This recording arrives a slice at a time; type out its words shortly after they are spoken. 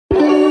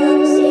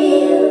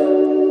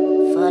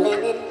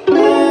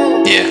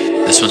Yeah,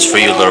 this one's for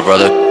you, little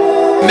brother.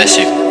 Miss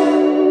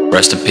you.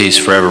 Rest in peace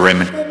forever,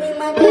 Raymond.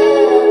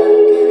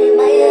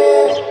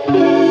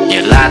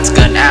 Your light's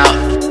gone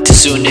out too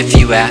soon if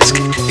you ask.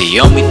 The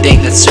only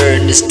thing that's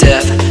certain is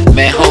death.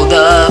 Man, hold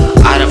up,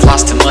 I'd have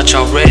lost too much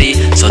already,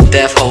 so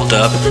death, hold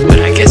up, but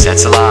I guess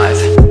that's alive.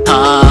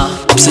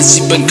 Since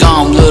you've been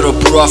gone, little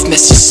bro, I've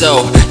missed you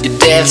so. Your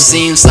death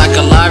seems like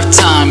a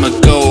lifetime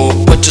ago,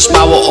 but your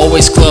smile will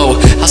always glow.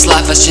 How's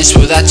life has changed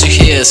without you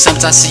here?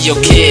 Sometimes I see your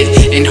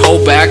kid and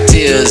hold back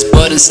tears,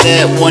 but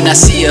instead when I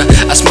see you,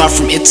 I smile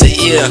from ear to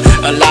ear.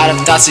 A lot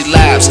of thoughts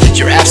elapse.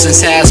 Your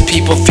absence has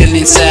people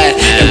feeling sad,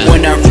 and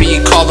when I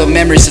recall the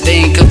memories that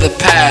they ain't of the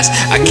past,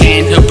 I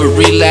can't help but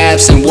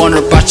relapse and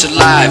wonder about your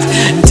life.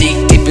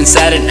 Deep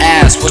inside and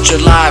ask, what's your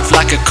life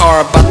like? A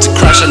car about to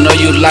crash. I know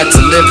you like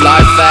to live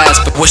life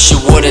fast, but wish you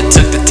would've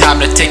took the time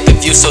to take the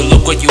view. So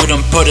look what you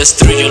done put us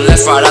through. You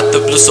left right out the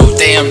blue, so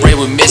damn Ray,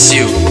 we miss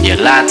you. Your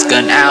light's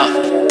gone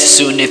out too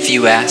soon if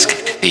you ask.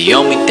 The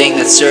only thing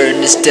that's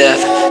certain is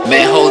death.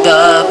 Man, hold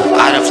up,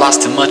 I'd have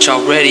lost too much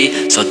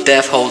already, so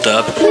death, hold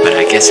up, but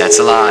I guess that's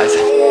alive.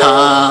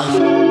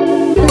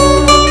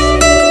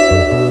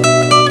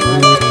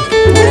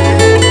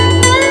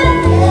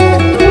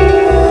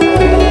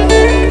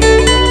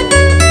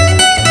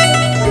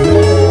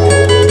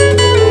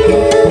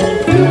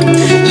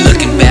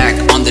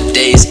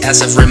 As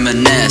I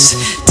reminisce,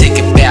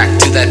 take it back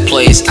to that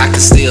place. I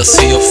can still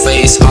see your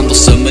face on those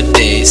summer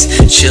days,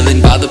 chilling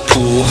by the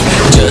pool,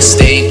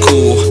 just staying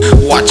cool,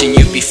 watching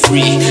you be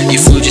free. You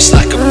flew just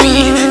like a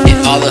bee, and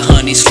all the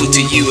honeys flew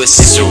to you as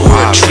if you were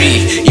a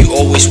tree. You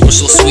always were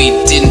so sweet,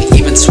 didn't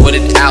even sweat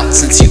it out,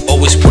 since you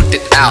always worked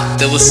it out.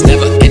 There was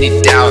never any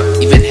doubt,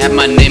 even had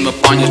my name up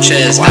on your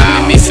chest.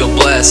 That made me feel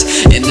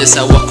blessed, and this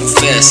I will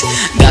confess.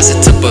 That's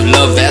the type of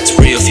love that's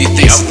real. Few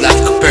things in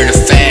life compared to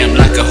fam,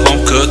 like a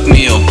home cooked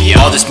meal.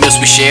 All these meals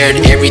we shared,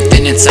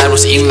 everything inside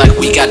was eating like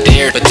we got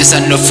dared. But this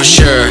I know for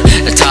sure,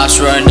 the time's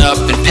run up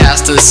and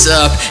passed us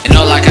up, and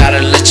all I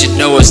gotta let you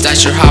know is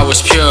that your heart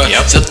was pure.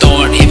 So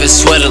don't even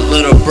sweat it,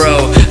 little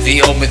bro.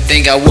 The only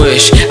thing I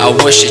wish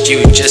that you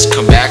would just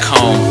come back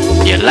home.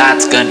 Your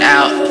light's gone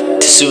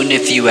out too soon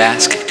if you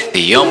ask.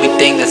 The only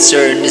thing that's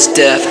certain is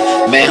death.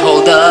 Man,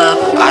 hold up,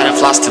 I'd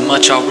have lost too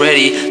much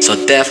already, so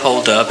death,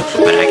 hold up,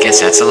 but I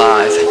guess that's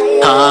alive.